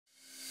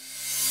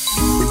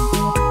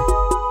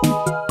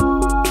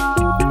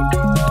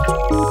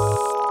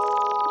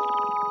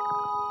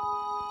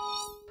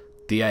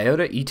The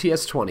IOTA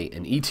ETS-20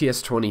 and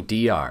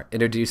ETS-20-DR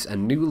introduce a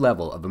new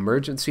level of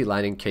emergency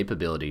lighting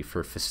capability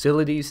for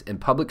facilities and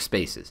public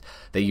spaces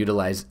that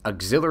utilize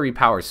auxiliary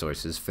power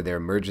sources for their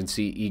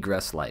emergency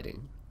egress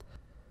lighting.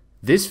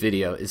 This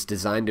video is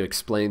designed to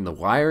explain the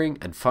wiring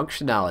and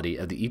functionality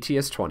of the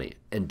ETS-20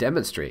 and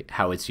demonstrate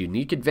how its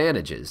unique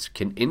advantages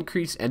can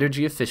increase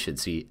energy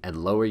efficiency and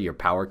lower your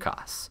power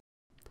costs.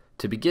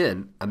 To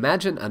begin,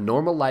 imagine a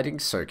normal lighting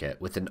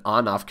circuit with an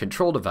on-off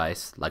control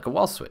device like a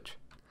wall switch.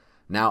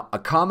 Now, a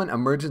common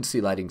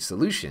emergency lighting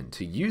solution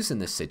to use in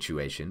this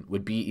situation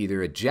would be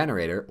either a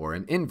generator or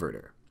an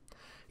inverter.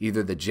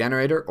 Either the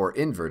generator or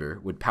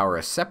inverter would power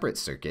a separate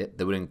circuit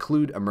that would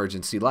include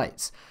emergency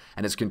lights,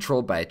 and is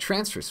controlled by a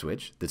transfer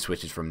switch that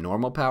switches from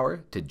normal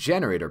power to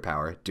generator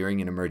power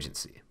during an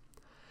emergency.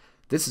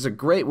 This is a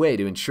great way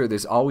to ensure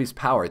there's always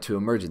power to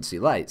emergency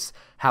lights.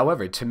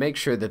 However, to make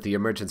sure that the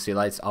emergency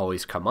lights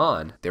always come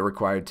on, they're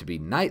required to be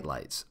night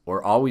lights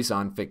or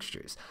always-on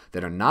fixtures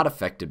that are not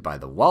affected by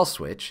the wall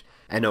switch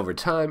and over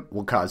time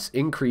will cause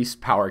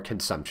increased power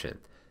consumption,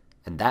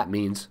 and that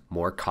means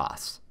more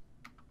costs.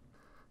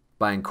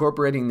 By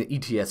incorporating the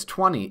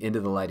ETS-20 into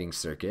the lighting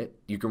circuit,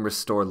 you can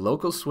restore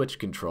local switch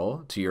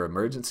control to your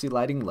emergency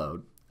lighting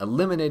load,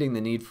 eliminating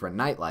the need for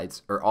night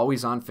lights or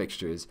always-on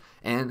fixtures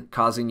and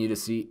causing you to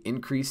see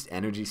increased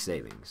energy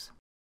savings.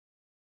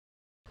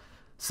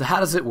 So how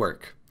does it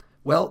work?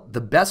 Well, the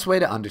best way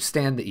to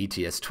understand the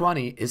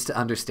ETS-20 is to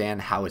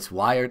understand how it's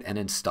wired and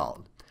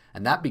installed,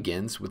 and that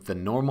begins with the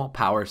normal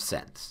power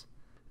sense.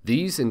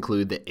 These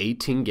include the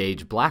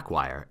 18-gauge black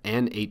wire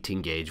and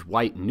 18-gauge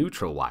white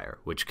neutral wire,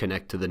 which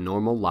connect to the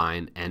normal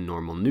line and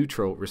normal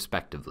neutral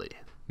respectively,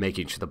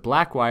 making sure the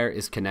black wire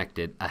is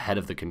connected ahead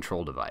of the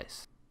control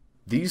device.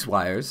 These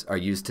wires are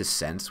used to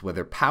sense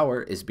whether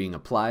power is being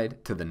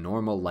applied to the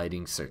normal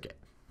lighting circuit.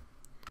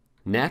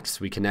 Next,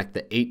 we connect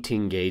the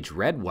 18-gauge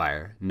red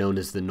wire, known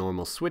as the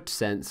normal switch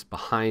sense,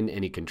 behind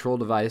any control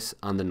device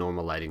on the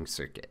normal lighting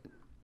circuit.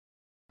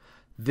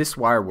 This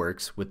wire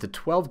works with the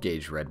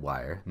 12-gauge red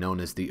wire,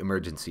 known as the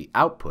emergency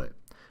output,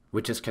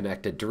 which is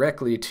connected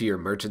directly to your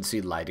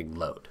emergency lighting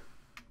load.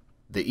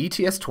 The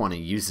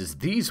ETS-20 uses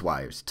these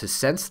wires to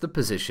sense the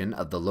position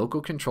of the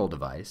local control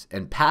device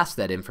and pass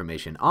that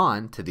information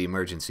on to the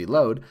emergency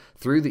load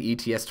through the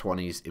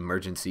ETS-20's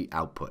emergency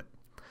output.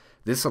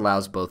 This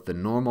allows both the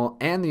normal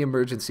and the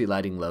emergency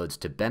lighting loads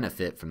to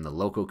benefit from the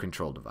local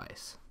control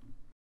device.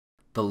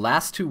 The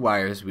last two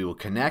wires we will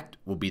connect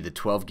will be the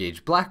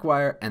 12-gauge black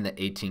wire and the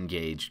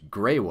 18-gauge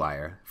gray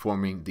wire,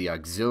 forming the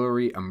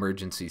auxiliary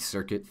emergency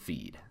circuit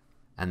feed.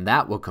 And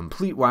that will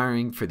complete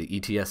wiring for the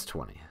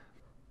ETS-20.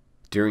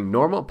 During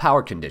normal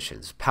power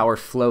conditions, power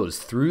flows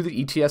through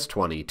the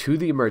ETS-20 to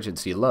the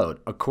emergency load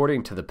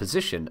according to the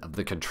position of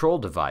the control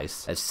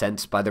device as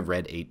sensed by the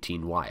red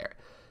 18 wire.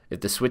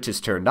 If the switch is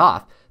turned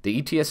off, the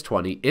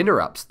ETS-20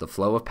 interrupts the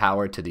flow of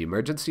power to the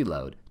emergency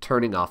load,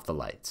 turning off the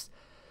lights.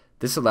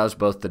 This allows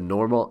both the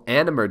normal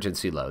and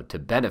emergency load to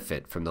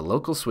benefit from the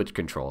local switch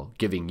control,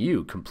 giving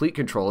you complete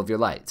control of your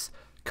lights.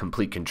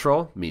 Complete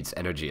control means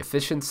energy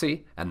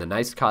efficiency and the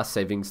nice cost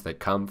savings that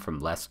come from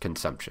less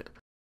consumption.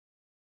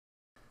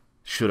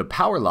 Should a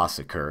power loss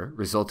occur,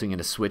 resulting in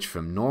a switch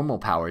from normal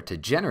power to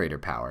generator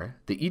power,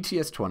 the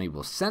ETS-20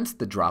 will sense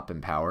the drop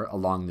in power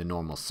along the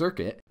normal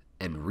circuit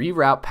and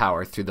reroute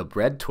power through the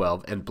red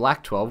 12 and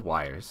black 12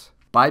 wires,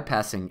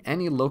 bypassing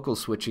any local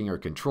switching or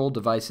control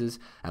devices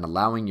and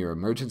allowing your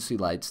emergency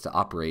lights to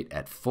operate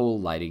at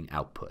full lighting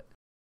output.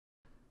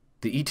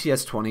 The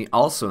ETS-20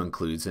 also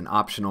includes an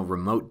optional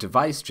remote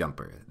device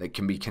jumper that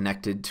can be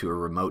connected to a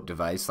remote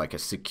device like a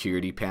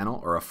security panel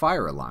or a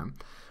fire alarm,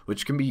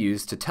 which can be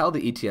used to tell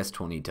the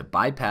ETS-20 to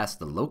bypass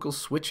the local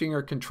switching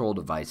or control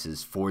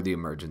devices for the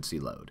emergency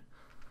load.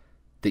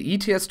 The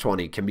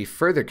ETS-20 can be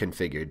further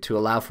configured to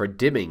allow for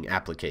dimming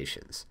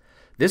applications.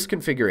 This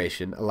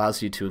configuration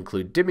allows you to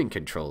include dimming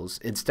controls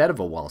instead of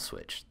a wall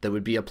switch that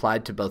would be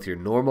applied to both your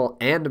normal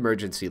and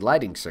emergency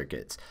lighting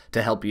circuits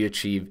to help you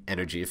achieve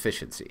energy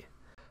efficiency.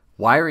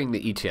 Wiring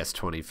the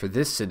ETS-20 for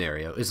this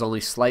scenario is only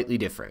slightly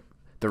different.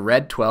 The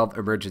red 12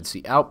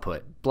 emergency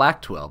output,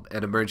 black 12,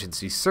 and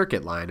emergency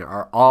circuit line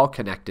are all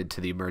connected to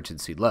the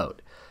emergency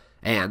load,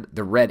 and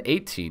the red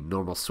 18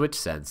 normal switch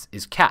sense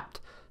is capped,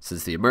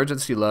 since the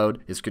emergency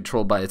load is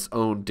controlled by its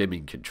own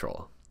dimming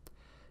control.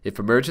 If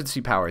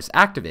emergency power is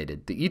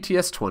activated, the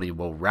ETS-20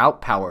 will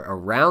route power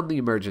around the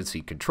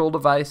emergency control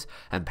device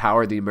and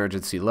power the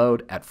emergency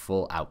load at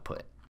full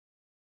output.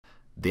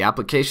 The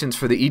applications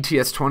for the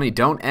ETS-20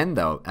 don't end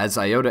though, as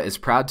IOTA is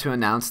proud to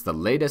announce the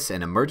latest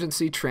in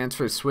emergency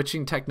transfer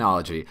switching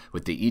technology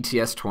with the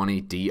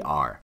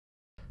ETS-20-DR.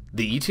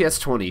 The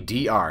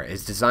ETS-20-DR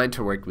is designed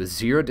to work with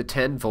 0 to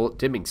 10 volt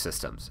dimming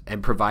systems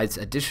and provides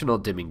additional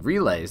dimming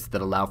relays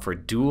that allow for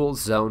dual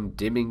zone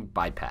dimming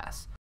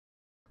bypass.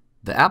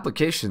 The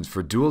applications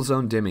for dual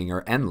zone dimming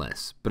are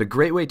endless, but a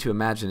great way to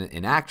imagine it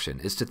in action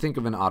is to think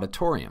of an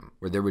auditorium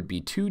where there would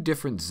be two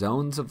different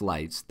zones of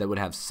lights that would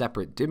have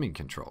separate dimming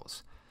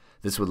controls.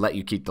 This would let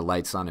you keep the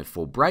lights on at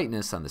full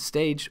brightness on the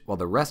stage while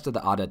the rest of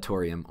the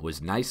auditorium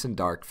was nice and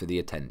dark for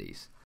the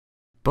attendees.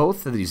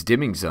 Both of these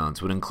dimming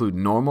zones would include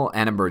normal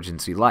and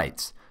emergency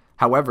lights.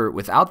 However,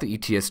 without the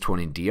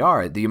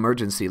ETS-20-DR, the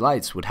emergency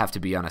lights would have to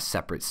be on a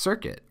separate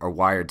circuit or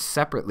wired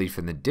separately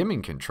from the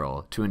dimming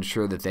control to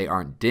ensure that they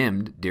aren't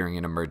dimmed during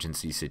an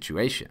emergency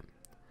situation.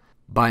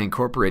 By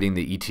incorporating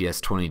the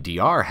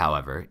ETS-20-DR,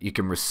 however, you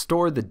can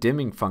restore the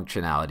dimming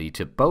functionality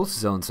to both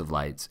zones of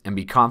lights and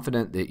be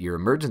confident that your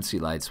emergency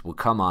lights will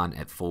come on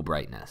at full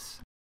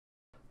brightness.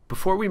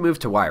 Before we move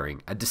to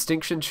wiring, a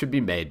distinction should be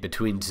made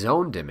between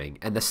zone dimming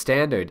and the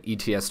standard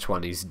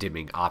ETS-20's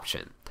dimming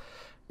option.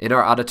 In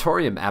our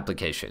auditorium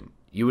application,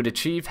 you would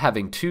achieve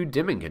having two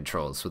dimming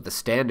controls with the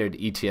standard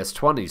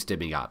ETS-20's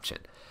dimming option.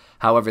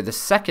 However, the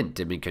second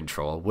dimming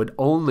control would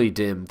only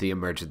dim the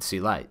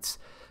emergency lights.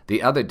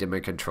 The other dimmer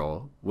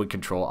control would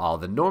control all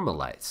the normal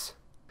lights.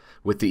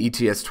 With the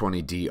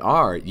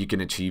ETS-20-DR, you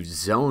can achieve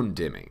zone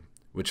dimming,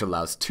 which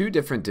allows two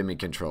different dimming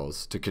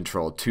controls to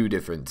control two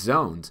different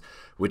zones,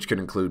 which can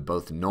include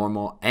both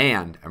normal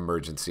and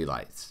emergency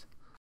lights.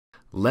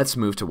 Let's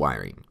move to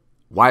wiring.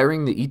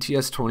 Wiring the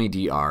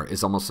ETS-20-DR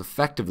is almost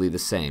effectively the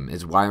same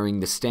as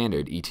wiring the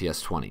standard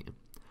ETS-20.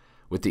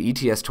 With the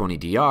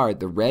ETS-20-DR,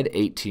 the red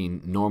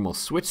 18 normal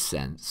switch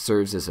sense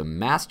serves as a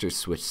master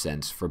switch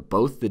sense for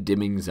both the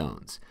dimming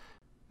zones,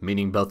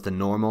 meaning both the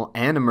normal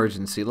and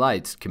emergency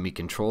lights can be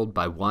controlled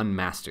by one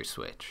master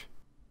switch.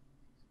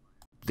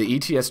 The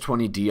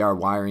ETS-20-DR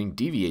wiring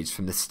deviates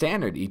from the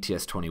standard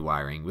ETS-20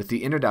 wiring with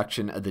the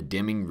introduction of the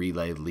dimming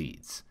relay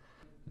leads.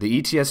 The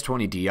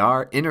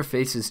ETS-20-DR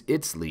interfaces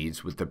its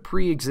leads with the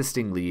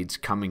pre-existing leads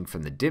coming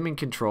from the dimming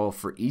control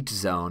for each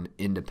zone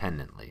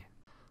independently.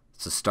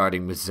 So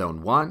starting with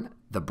Zone 1,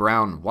 the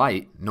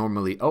brown-white,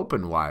 normally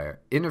open wire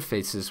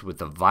interfaces with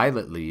the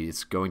violet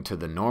leads going to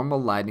the normal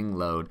lighting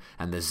load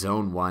and the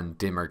Zone 1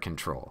 dimmer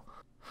control.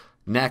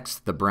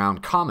 Next, the brown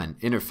common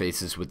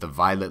interfaces with the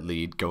violet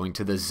lead going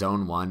to the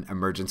Zone 1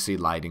 emergency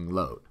lighting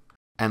load.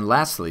 And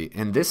lastly,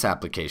 in this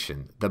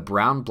application, the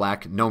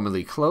brown-black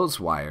normally closed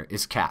wire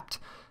is capped.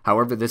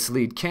 However, this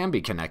lead can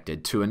be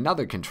connected to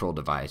another control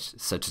device,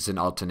 such as an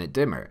alternate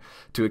dimmer,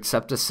 to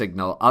accept a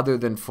signal other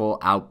than full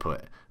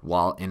output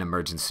while in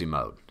emergency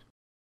mode.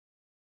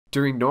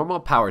 During normal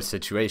power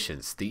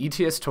situations, the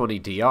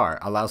ETS-20-DR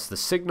allows the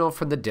signal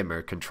from the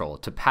dimmer control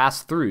to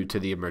pass through to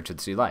the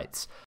emergency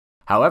lights.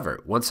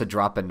 However, once a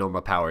drop in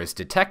normal power is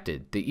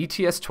detected, the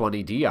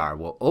ETS-20-DR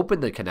will open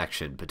the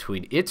connection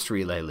between its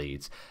relay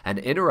leads and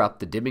interrupt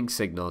the dimming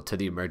signal to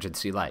the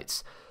emergency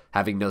lights.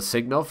 Having no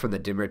signal from the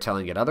dimmer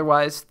telling it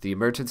otherwise, the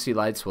emergency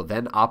lights will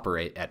then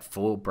operate at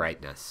full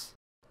brightness.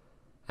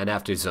 And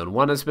after Zone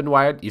 1 has been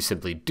wired, you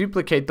simply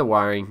duplicate the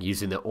wiring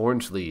using the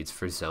orange leads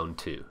for Zone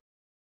 2.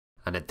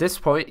 And at this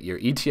point, your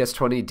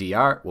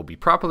ETS-20-DR will be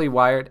properly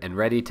wired and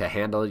ready to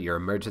handle your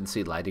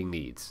emergency lighting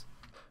needs.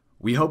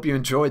 We hope you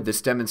enjoyed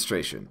this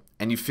demonstration,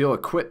 and you feel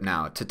equipped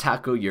now to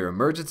tackle your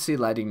emergency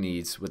lighting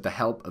needs with the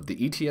help of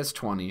the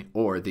ETS-20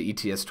 or the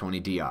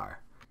ETS-20-DR.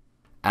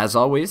 As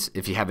always,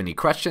 if you have any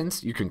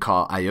questions, you can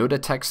call IOTA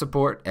Tech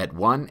Support at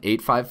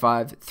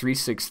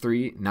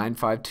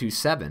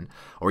 1-855-363-9527,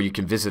 or you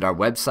can visit our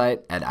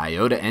website at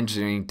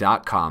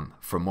iotaengineering.com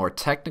for more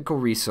technical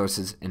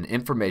resources and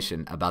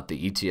information about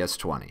the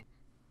ETS-20.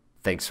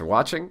 Thanks for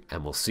watching,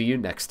 and we'll see you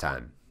next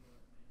time.